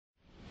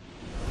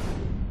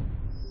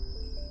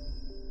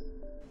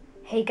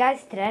Hey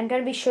guys, today I'm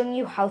going to be showing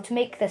you how to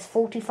make this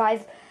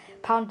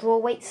 45-pound draw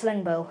weight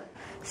sling bow.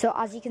 So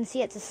as you can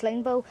see, it's a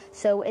sling bow,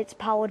 so it's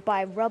powered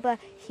by rubber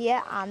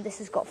here, and this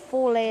has got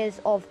 4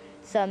 layers of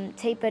some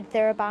tapered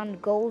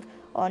TheraBand gold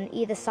on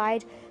either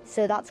side,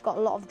 so that's got a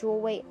lot of draw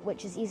weight,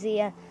 which is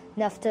easier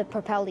enough to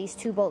propel these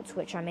 2 bolts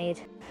which I made.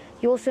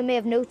 You also may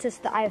have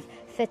noticed that I've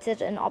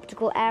fitted an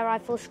optical air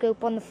rifle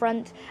scope on the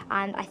front,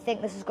 and I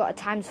think this has got a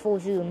 ×4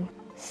 zoom.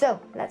 So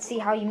let's see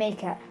how you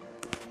make it.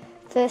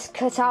 First,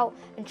 cut out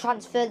and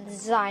transfer the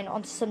design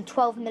onto some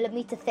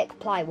 12mm thick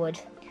plywood.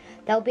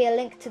 There'll be a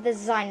link to the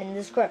design in the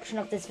description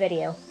of this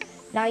video.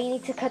 Now you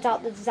need to cut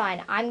out the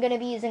design. I'm going to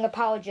be using a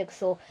power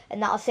jigsaw, and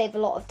that'll save a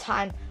lot of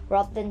time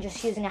rather than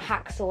just using a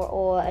hacksaw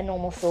or a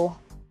normal saw.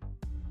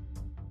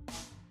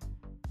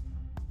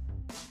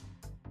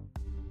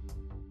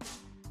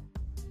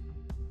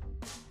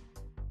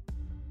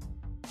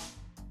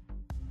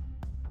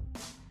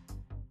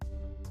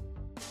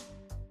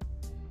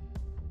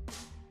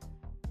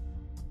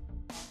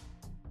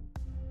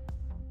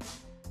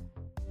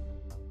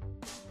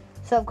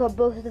 So I've got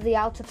both of the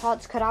outer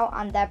parts cut out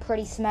and they're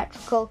pretty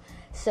symmetrical.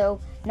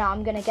 So now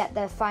I'm going to get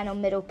the final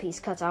middle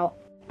piece cut out.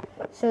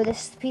 So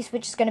this is the piece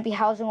which is going to be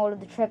housing all of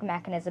the trigger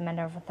mechanism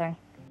and everything.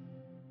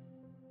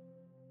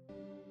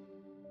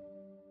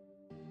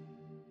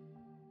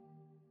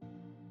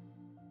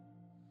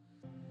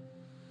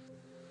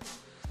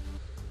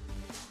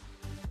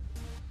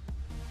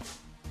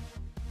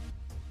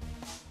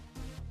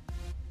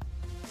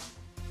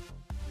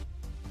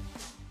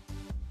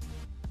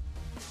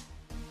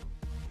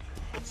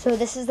 So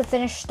this is the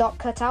finished stock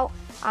cut out,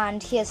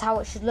 and here's how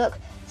it should look.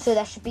 So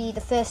there should be the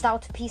first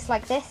outer piece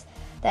like this,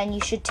 then you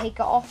should take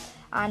it off,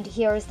 and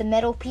here is the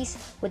middle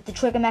piece with the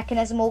trigger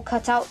mechanism all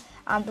cut out.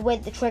 And the way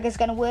the trigger is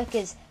going to work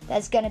is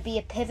there's going to be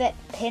a pivot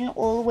pin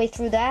all the way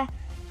through there,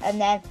 and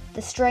then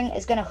the string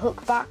is going to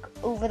hook back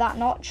over that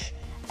notch,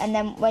 and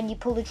then when you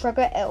pull the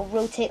trigger it'll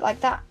rotate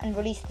like that and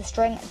release the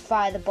string and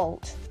fire the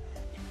bolt.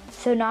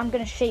 So now I'm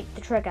going to shape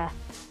the trigger.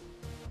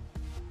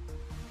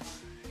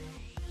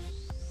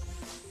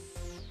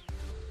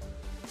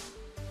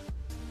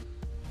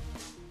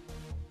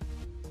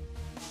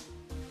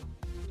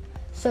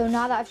 So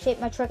now that I've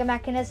shaped my trigger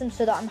mechanism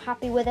so that I'm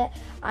happy with it,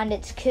 and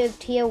it's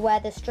curved here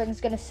where the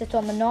string's going to sit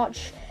on the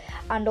notch,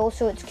 and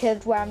also it's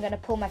curved where I'm going to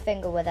pull my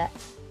finger with it.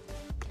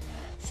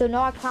 So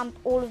now I clamp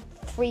all of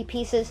 3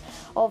 pieces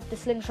of the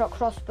slingshot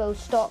crossbow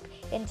stock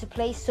into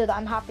place so that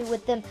I'm happy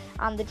with them,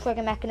 and the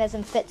trigger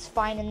mechanism fits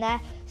fine in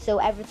there, so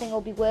everything will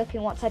be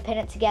working once I pin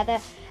it together.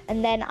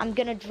 And then I'm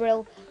going to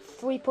drill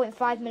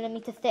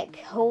 3.5mm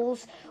thick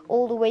holes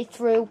all the way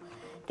through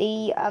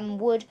the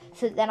wood,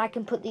 so that then I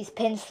can put these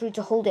pins through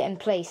to hold it in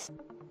place.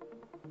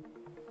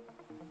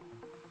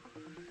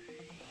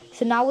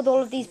 So now with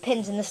all of these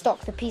pins in the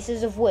stock, the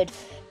pieces of wood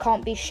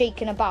can't be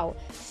shaken about,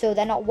 so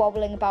they're not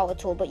wobbling about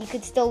at all, but you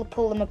could still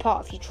pull them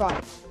apart if you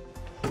try.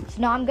 So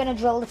now I'm going to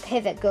drill the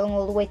pivot going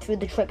all the way through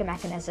the trigger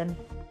mechanism.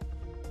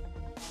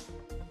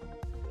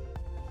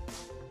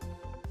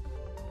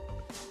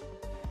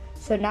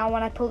 So now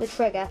when I pull the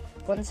trigger,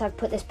 once I've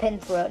put this pin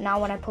through it,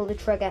 now when I pull the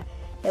trigger,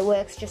 it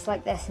works just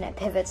like this, and it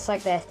pivots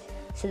like this.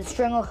 So the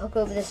string will hook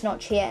over this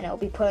notch here, and it'll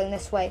be pulling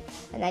this way,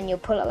 and then you'll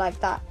pull it like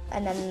that,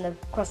 and then the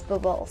crossbow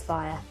bolt will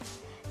fire.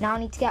 Now I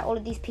need to get all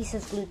of these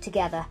pieces glued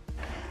together.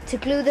 To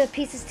glue the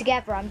pieces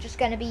together, I'm just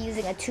going to be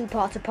using a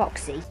 2-part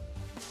epoxy.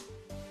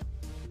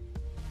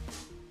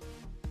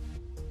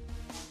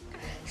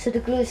 So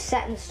the glue is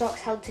set and the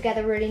stock's held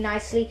together really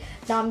nicely.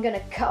 Now I'm going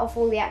to cut off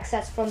all the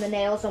excess from the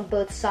nails on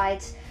both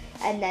sides,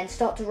 and then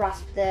start to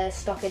rasp the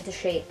stock into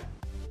shape.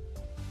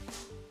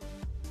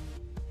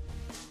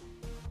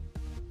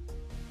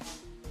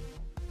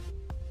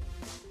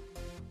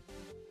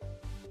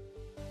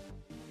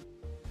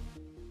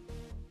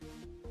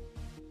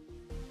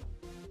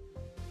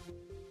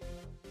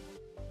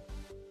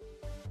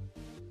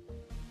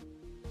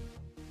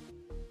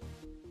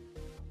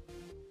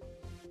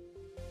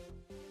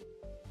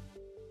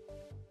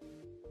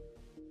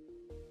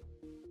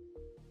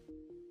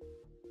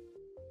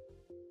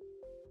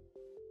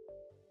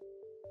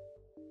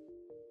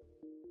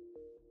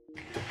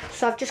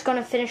 So I've just gone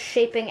and finished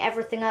shaping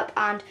everything up,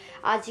 and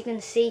as you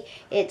can see,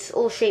 it's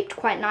all shaped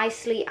quite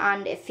nicely,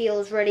 and it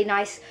feels really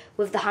nice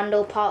with the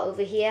handle part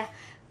over here,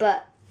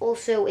 but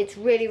also it's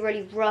really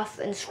rough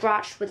and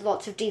scratched with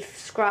lots of deep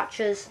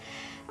scratches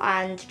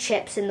and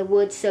chips in the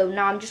wood. So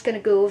now I'm just going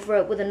to go over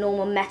it with a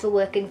normal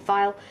metalworking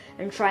file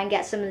and try and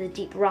get some of the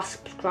deep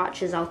rust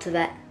scratches out of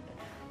it.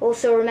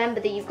 Also remember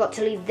that you've got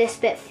to leave this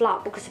bit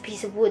flat because a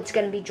piece of wood's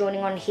going to be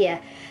joining on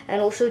here,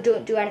 and also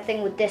don't do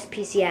anything with this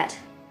piece yet.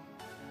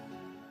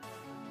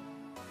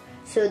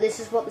 So this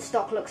is what the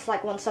stock looks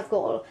like once I've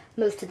got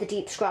most of the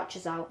deep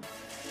scratches out.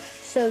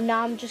 So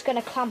now I'm just going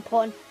to clamp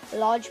on a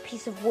large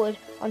piece of wood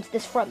onto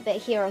this front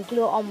bit here and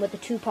glue it on with the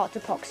 2-part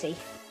epoxy.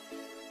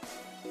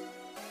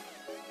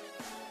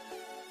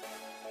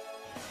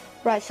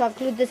 Right, so I've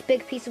glued this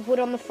big piece of wood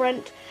on the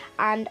front,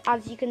 and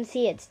as you can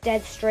see it's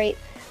dead straight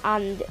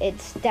and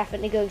it's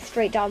definitely going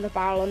straight down the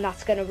barrel, and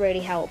that's going to really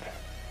help.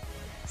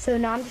 So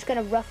now I'm just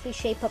going to roughly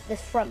shape up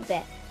this front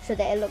bit so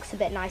that it looks a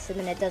bit nicer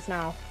than it does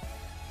now.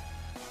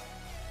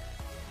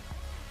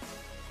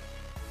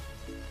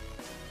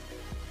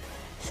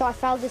 So I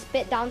filed this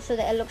bit down so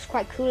that it looks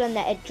quite cool and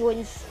that it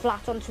joins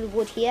flat onto the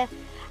wood here.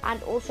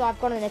 And also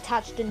I've gone and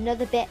attached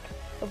another bit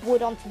of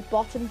wood onto the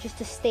bottom just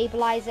to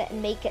stabilize it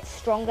and make it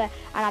stronger,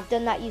 and I've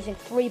done that using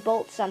 3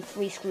 bolts and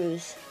 3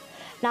 screws.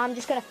 Now I'm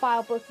just going to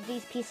file both of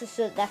these pieces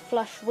so that they're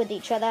flush with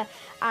each other,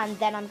 and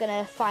then I'm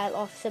going to file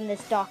off some of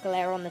this darker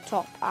layer on the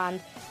top and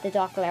the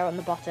darker layer on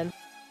the bottom.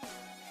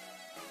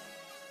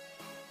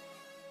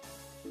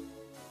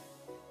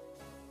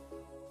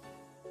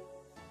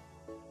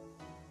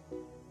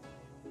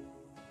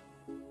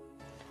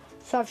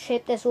 So I've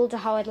shaped this all to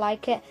how I'd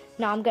like it.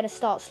 Now I'm going to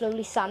start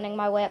slowly sanding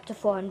my way up to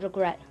 400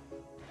 grit.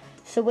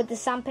 So with the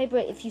sandpaper,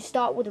 if you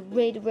start with a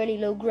really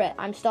low grit,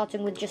 I'm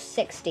starting with just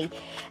 60,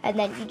 and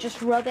then you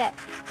just rub it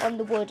on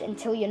the wood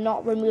until you're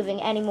not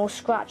removing any more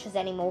scratches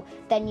anymore.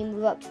 Then you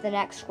move up to the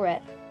next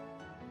grit.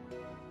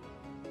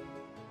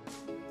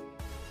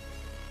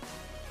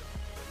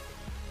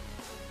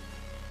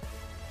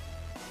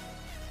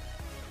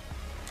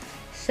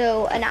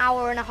 So an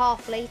hour and a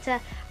half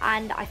later,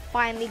 and I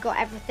finally got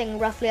everything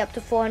roughly up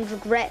to 400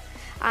 grit,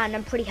 and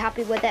I'm pretty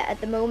happy with it at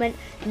the moment.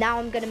 Now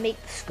I'm going to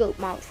make the scope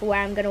mount for where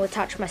I'm going to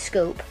attach my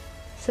scope.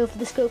 So for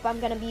the scope I'm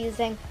going to be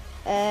using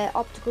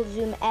optical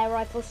zoom air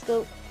rifle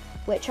scope,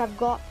 which I've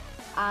got,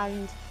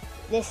 and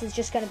this is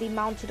just going to be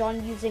mounted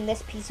on using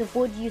this piece of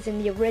wood,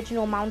 using the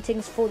original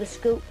mountings for the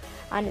scope,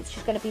 and it's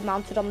just going to be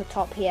mounted on the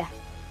top here.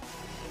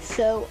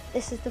 So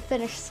this is the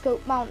finished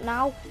scope mount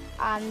now,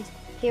 and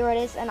here it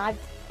is, and I've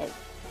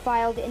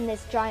filed in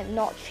this giant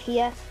notch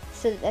here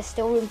so that there's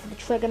still room for the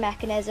trigger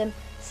mechanism,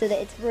 so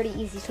that it's really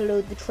easy to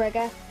load the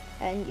trigger,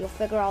 and you'll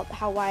figure out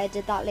why I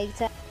did that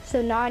later.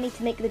 So now I need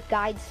to make the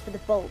guides for the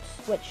bolts,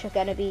 which are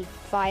going to be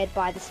fired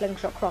by the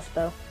slingshot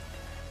crossbow.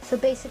 So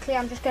basically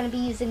I'm just going to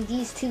be using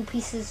these 2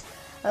 pieces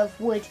of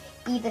wood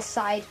either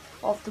side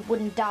of the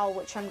wooden dowel,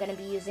 which I'm going to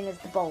be using as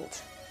the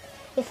bolt.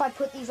 If I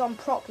put these on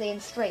properly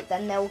and straight,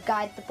 then they'll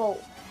guide the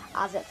bolt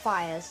as it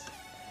fires.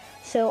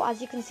 So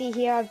as you can see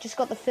here, I've just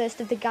got the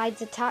first of the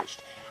guides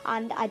attached,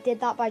 and I did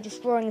that by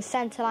just drawing a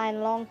centre line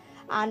along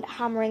and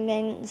hammering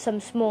in some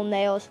small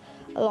nails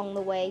along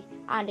the way,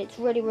 and it's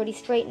really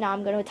straight. Now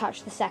I'm going to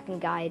attach the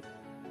second guide.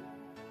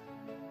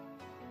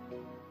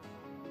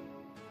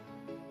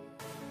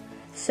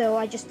 So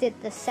I just did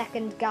the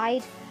second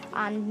guide,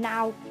 and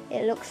now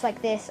it looks like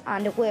this,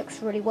 and it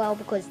works really well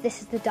because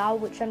this is the dowel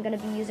which I'm going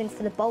to be using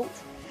for the bolt,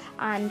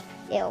 and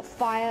it'll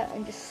fire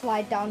and just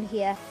slide down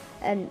here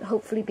and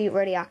hopefully be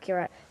really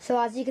accurate. So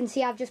as you can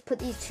see, I've just put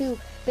these 2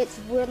 bits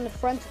of wood on the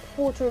front, a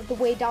quarter of the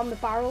way down the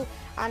barrel,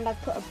 and I've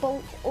put a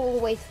bolt all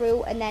the way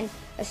through and then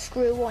a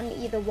screw on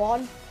either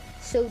one,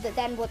 so that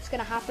then what's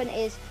going to happen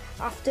is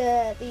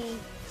after the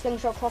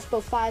slingshot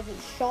crossbow fires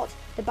its shot,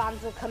 the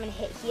bands will come and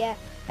hit here,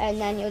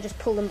 and then you'll just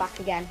pull them back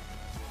again.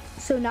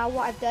 So now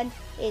what I've done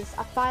is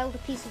I filed a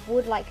piece of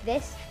wood like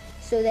this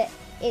so that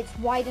it's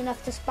wide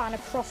enough to span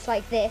across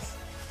like this,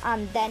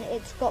 and then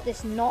it's got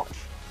this notch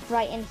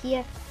right in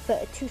here for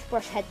a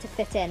toothbrush head to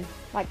fit in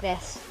like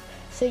this.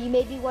 So you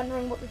may be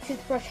wondering what the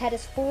toothbrush head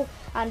is for,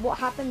 and what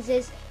happens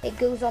is it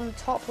goes on the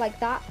top like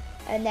that,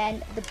 and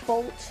then the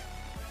bolt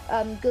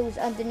goes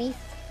underneath,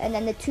 and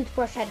then the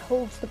toothbrush head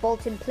holds the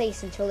bolt in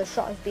place until the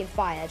shot has been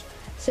fired.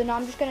 So now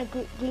I'm just going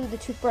to glue the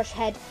toothbrush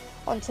head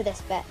onto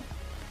this bit.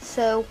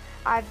 So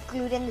I've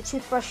glued in the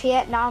toothbrush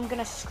here. Now I'm going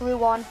to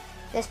screw on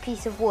this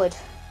piece of wood.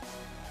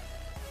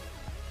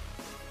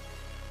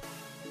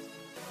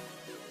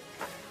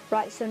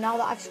 Right, so now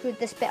that I've screwed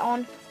this bit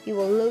on, you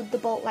will load the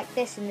bolt like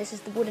this, and this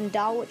is the wooden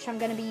dowel which I'm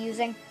going to be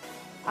using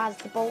as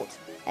the bolt,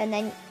 and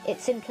then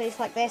it's in place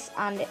like this,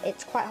 and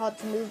it's quite hard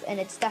to move, and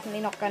it's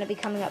definitely not going to be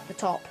coming up the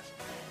top.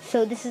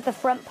 So this is the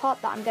front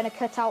part that I'm going to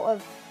cut out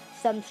of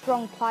some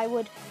strong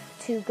plywood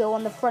to go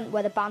on the front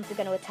where the bands are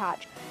going to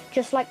attach.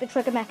 Just like the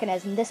trigger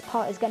mechanism, this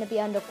part is going to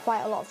be under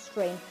quite a lot of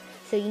strain,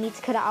 so you need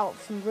to cut it out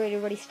of some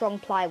really strong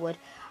plywood.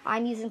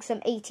 I'm using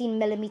some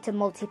 18mm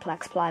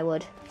multiplex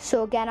plywood.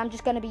 So again, I'm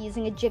just going to be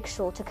using a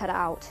jigsaw to cut it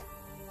out.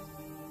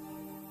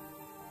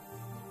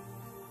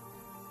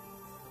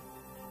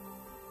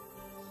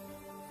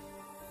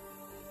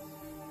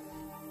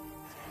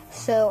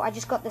 So I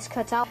just got this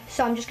cut out.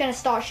 So I'm just going to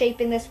start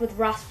shaping this with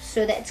rasps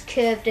so that it's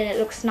curved and it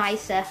looks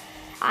nicer,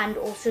 and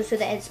also so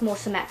that it's more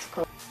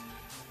symmetrical.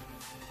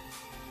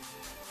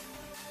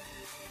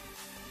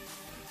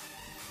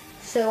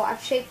 So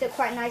I've shaped it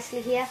quite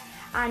nicely here,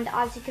 and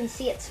as you can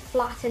see, it's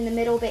flat in the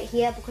middle bit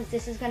here because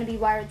this is going to be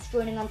where it's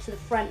joining onto the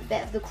front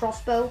bit of the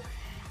crossbow.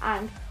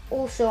 And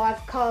also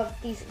I've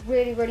carved these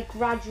really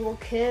gradual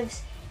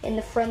curves in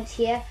the front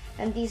here,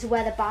 and these are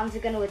where the bands are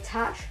going to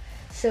attach.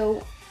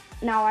 So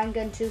now I'm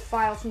going to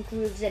file some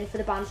grooves in for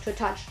the bands to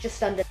attach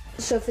just under.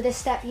 So for this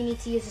step you need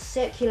to use a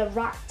circular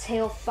rat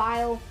tail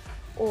file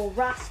or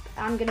rasp.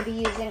 I'm going to be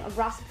using a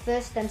rasp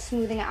first, then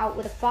smoothing it out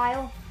with a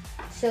file.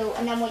 So,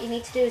 and then what you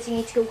need to do is you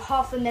need to go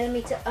 0.5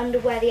 mm under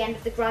where the end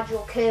of the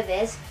gradual curve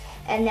is,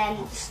 and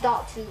then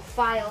start to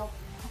file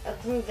a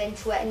groove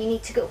into it, and you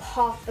need to go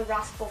half the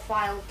rasp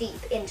file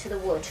deep into the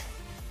wood.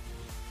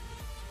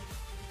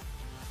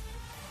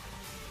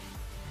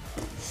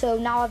 So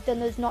now I've done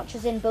those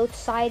notches in both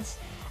sides,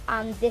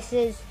 and this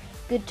is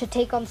good to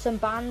take on some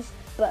bands,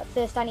 but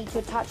first I need to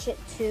attach it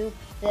to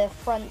the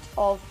front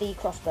of the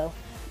crossbow.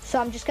 So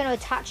I'm just going to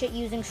attach it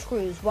using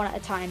screws, one at a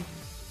time.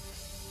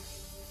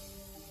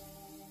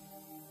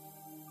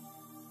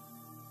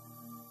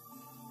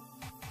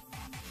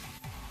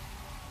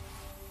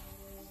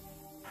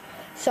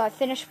 So I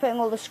finished putting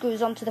all the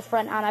screws onto the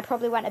front, and I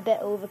probably went a bit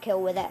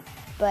overkill with it,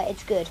 but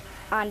it's good.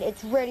 And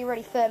it's really,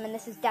 really firm, and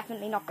this is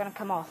definitely not going to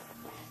come off.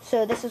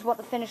 So this is what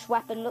the finished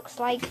weapon looks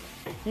like.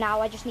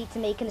 Now I just need to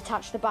make and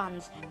attach the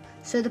bands.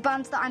 So the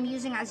bands that I'm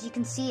using, as you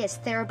can see, is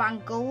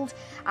TheraBand Gold,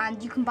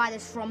 and you can buy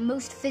this from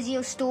most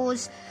physio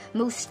stores,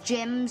 most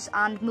gyms,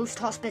 and most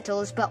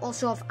hospitals, but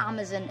also off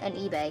Amazon and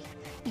eBay.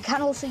 You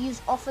can also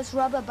use office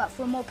rubber, but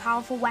for a more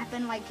powerful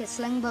weapon like a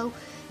sling bow,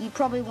 you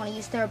probably want to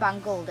use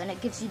TheraBand Gold, and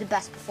it gives you the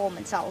best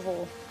performance out of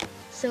all.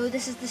 So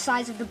this is the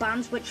size of the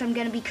bands which I'm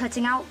going to be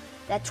cutting out.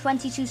 They're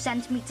 22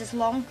 centimeters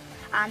long,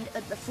 and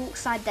at the fork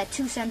side they're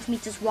 2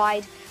 centimeters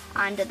wide,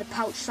 and at the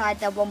pouch side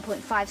they're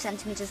 1.5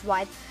 centimeters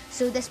wide.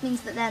 So this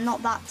means that they're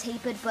not that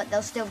tapered, but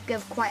they'll still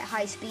give quite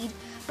high speed,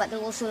 but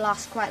they'll also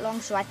last quite long,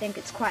 so I think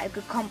it's quite a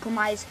good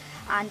compromise.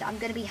 And I'm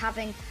going to be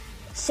having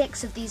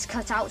 6 of these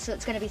cut out, so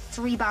it's going to be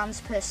 3 bands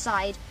per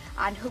side,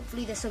 and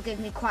hopefully this will give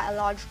me quite a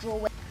large draw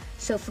weight.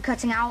 So for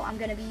cutting out, I'm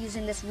going to be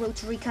using this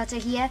rotary cutter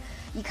here.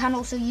 You can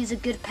also use a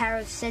good pair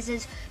of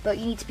scissors, but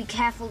you need to be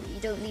careful that you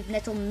don't leave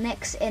little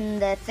nicks in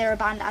the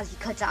TheraBand as you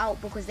cut it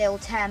out, because they will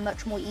tear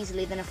much more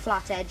easily than a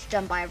flat edge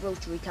done by a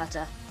rotary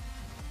cutter.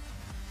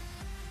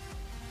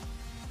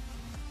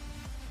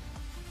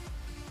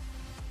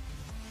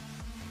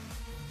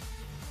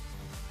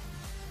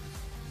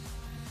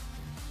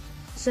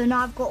 So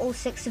now I've got all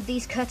 6 of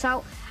these cut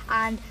out,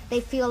 and they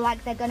feel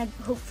like they're going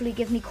to hopefully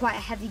give me quite a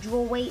heavy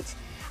draw weight.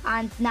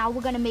 And now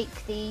we're going to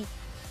make the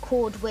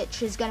cord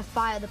which is going to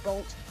fire the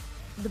bolt,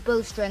 the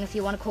bowstring if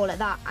you want to call it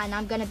that, and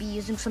I'm going to be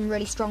using some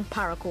really strong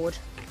paracord.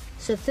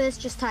 So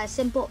first just tie a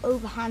simple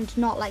overhand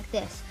knot like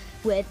this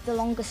with the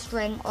longer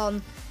string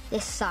on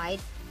this side,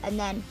 and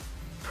then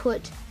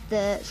put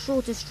the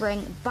shorter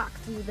string back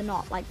through the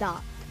knot like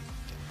that.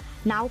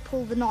 Now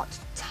pull the knot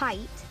tight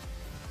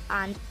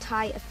and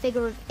tie a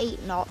figure of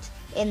 8 knot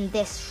in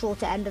this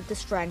shorter end of the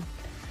string.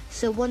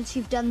 So once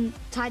you've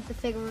tied the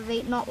figure of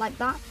 8 knot like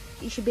that,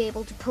 you should be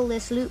able to pull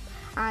this loop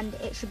and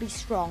it should be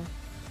strong.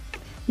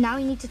 Now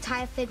you need to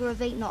tie a figure of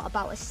 8 knot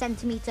about 1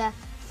 centimeter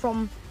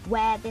from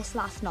where this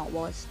last knot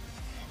was.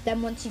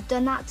 Then once you've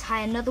done that, tie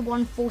another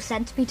one 4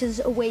 centimeters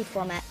away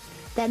from it.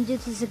 Then do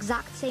this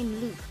exact same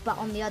loop, but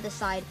on the other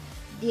side,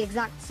 the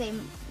exact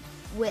same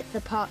width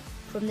apart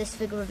from this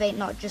figure of 8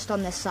 knot, just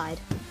on this side.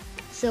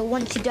 So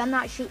once you've done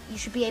that, you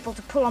should be able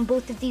to pull on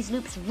both of these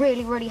loops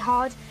really, really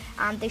hard,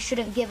 and they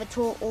shouldn't give at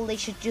all. All they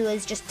should do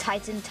is just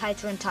tighten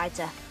tighter and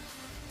tighter.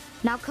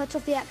 Now cut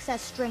off the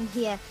excess string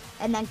here,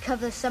 and then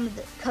cover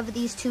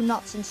these 2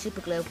 knots in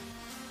super glue.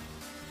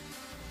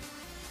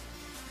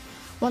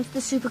 Once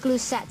the super glue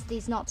is set,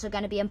 these knots are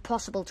going to be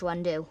impossible to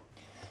undo.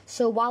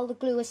 So while the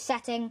glue is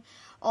setting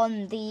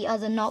on the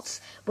other knots,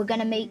 we're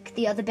going to make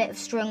the other bit of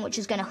string which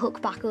is going to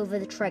hook back over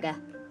the trigger.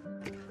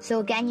 So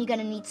again, you're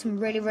going to need some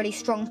really, really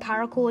strong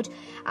paracord,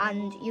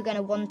 and you're going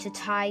to want to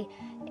tie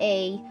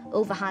a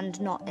overhand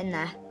knot in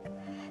there.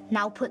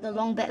 Now put the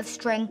long bit of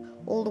string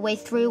all the way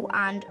through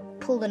and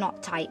pull the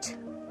knot tight.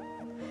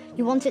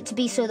 You want it to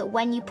be so that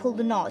when you pull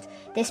the knot,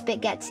 this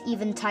bit gets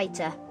even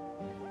tighter.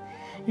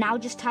 Now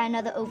just tie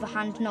another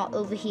overhand knot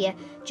over here,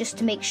 just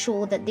to make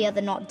sure that the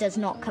other knot does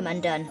not come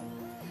undone.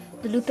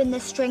 The loop in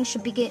this string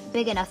should be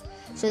big enough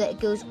so that it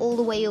goes all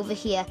the way over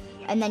here,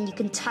 and then you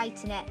can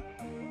tighten it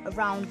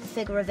around the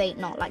figure of 8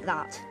 knot like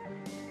that.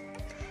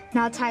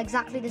 Now tie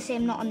exactly the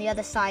same knot on the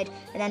other side,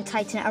 and then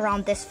tighten it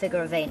around this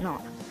figure of 8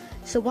 knot.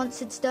 So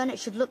once it's done, it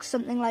should look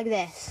something like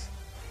this.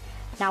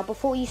 Now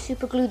before you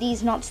super glue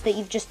these knots that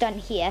you've just done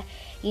here,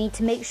 you need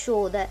to make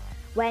sure that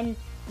when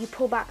you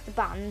pull back the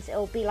bands,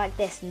 it'll be like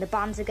this, and the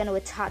bands are going to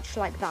attach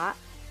like that,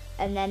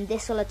 and then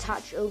this will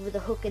attach over the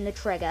hook in the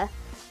trigger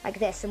like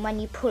this, and when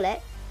you pull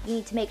it, you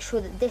need to make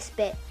sure that this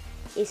bit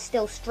is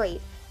still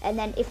straight, and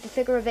then if the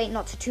figure of 8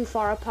 knots are too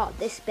far apart,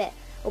 this bit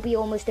will be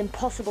almost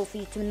impossible for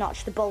you to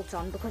notch the bolt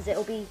on, because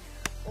it'll be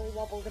all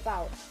wobbled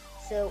about.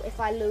 So if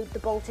I load the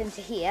bolt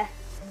into here,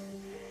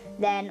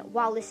 then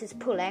while this is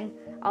pulling,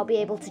 I'll be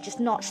able to just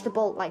notch the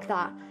bolt like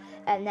that,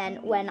 and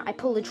then when I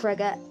pull the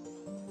trigger,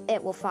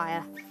 it will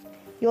fire.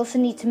 You also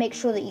need to make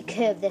sure that you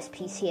curve this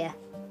piece here.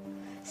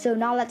 So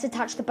now let's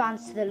attach the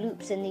bands to the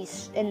loops in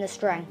the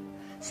string.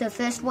 So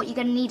first what you're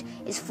going to need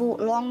is 4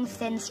 long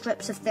thin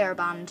strips of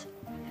TheraBand.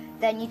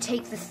 Then you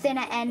take the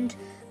thinner end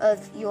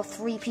of your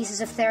 3 pieces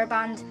of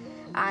TheraBand,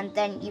 and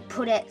then you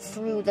put it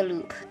through the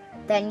loop.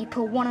 Then you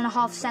pull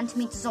 1.5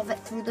 centimeters of it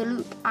through the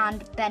loop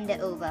and bend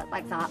it over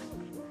like that.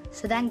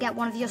 So then get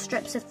one of your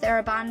strips of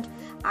TheraBand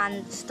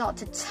and start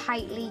to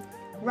tightly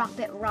wrap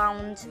it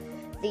around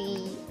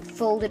the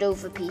folded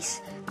over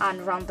piece and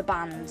around the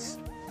bands.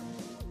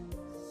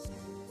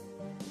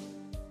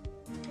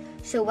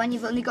 So when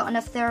you've only got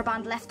enough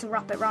TheraBand left to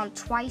wrap it around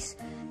twice,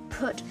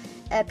 put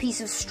a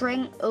piece of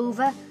string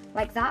over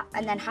like that,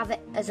 and then have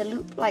it as a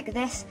loop like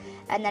this,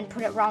 and then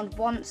put it round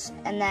once,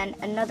 and then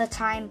another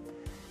time,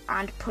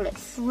 and pull it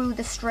through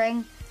the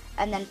string,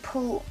 and then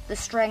pull the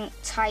string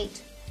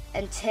tight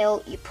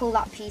until you pull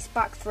that piece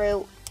back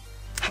through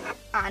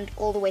and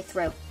all the way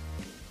through.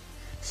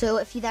 So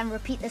if you then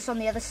repeat this on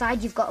the other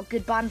side, you've got a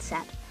good band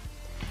set.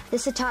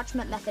 This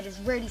attachment method is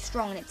really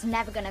strong and it's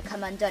never going to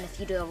come undone if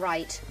you do it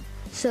right.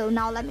 So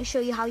now let me show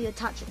you how you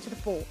attach it to the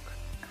fork.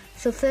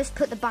 So first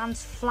put the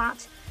bands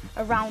flat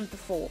around the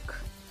fork.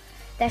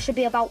 There should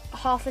be about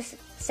 ½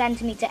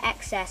 centimetre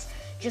excess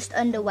just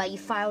under where you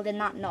filed in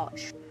that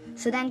notch.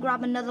 So then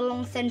grab another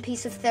long thin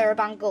piece of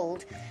TheraBand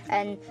gold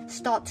and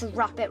start to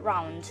wrap it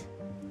round.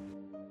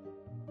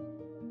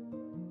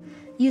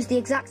 Use the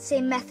exact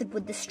same method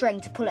with the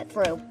string to pull it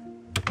through.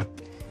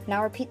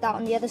 Now repeat that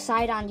on the other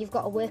side and you've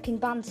got a working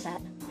band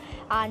set.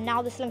 And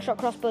now the slingshot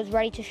crossbow is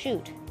ready to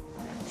shoot.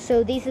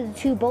 So these are the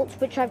 2 bolts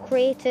which I've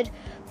created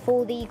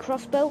for the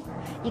crossbow.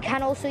 You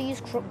can also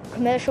use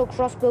commercial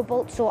crossbow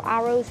bolts or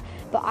arrows,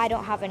 but I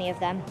don't have any of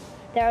them.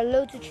 There are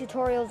loads of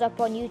tutorials up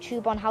on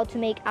YouTube on how to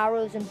make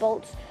arrows and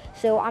bolts,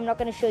 so I'm not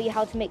going to show you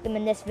how to make them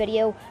in this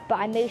video, but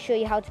I may show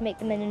you how to make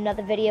them in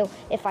another video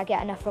if I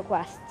get enough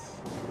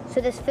requests.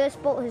 So this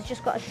first bolt has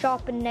just got a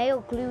sharpened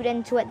nail glued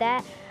into it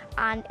there,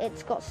 and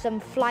it's got some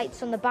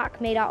flights on the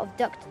back made out of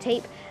duct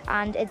tape,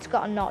 and it's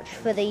got a notch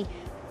for the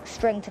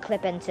string to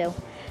clip into.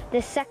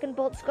 This second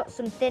bolt's got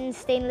some thin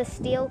stainless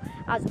steel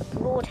as a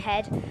broad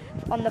head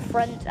on the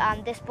front,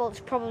 and this bolt's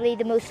probably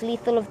the most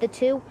lethal of the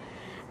 2,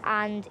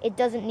 and it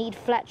doesn't need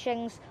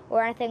fletchings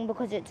or anything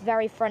because it's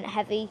very front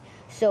heavy,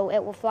 so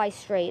it will fly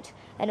straight,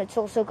 and it's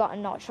also got a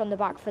notch on the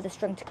back for the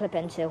string to clip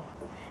into.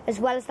 As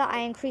well as that, I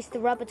increased the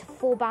rubber to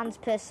 4 bands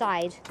per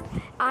side,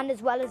 and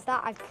as well as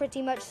that, I've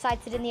pretty much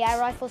sighted in the air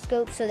rifle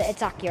scope so that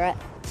it's accurate.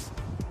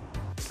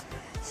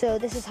 So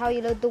this is how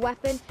you load the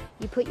weapon.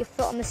 You put your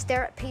foot on the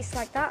stirrup piece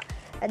like that,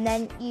 and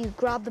then you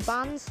grab the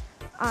bands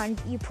and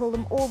you pull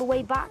them all the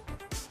way back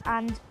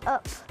and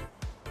up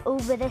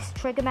over this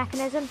trigger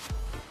mechanism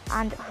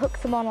and hook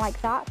them on like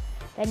that.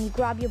 Then you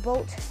grab your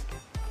bolt,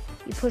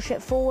 you push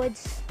it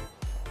forwards,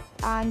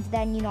 and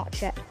then you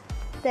notch it.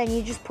 Then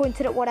you just point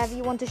it at whatever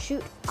you want to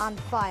shoot and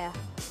fire.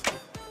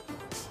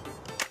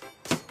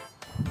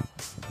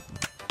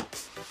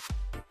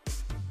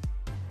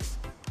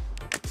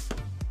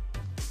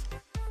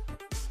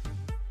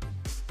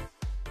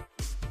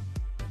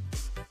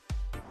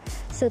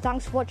 So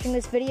thanks for watching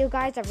this video,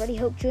 guys. I really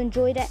hope you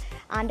enjoyed it,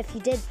 and if you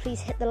did, please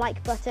hit the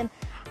like button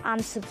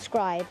and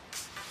subscribe.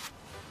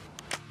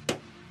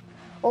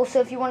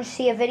 Also, if you want to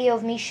see a video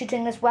of me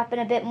shooting this weapon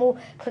a bit more,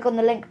 click on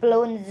the link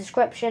below in the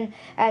description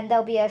and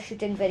there'll be a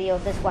shooting video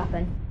of this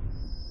weapon.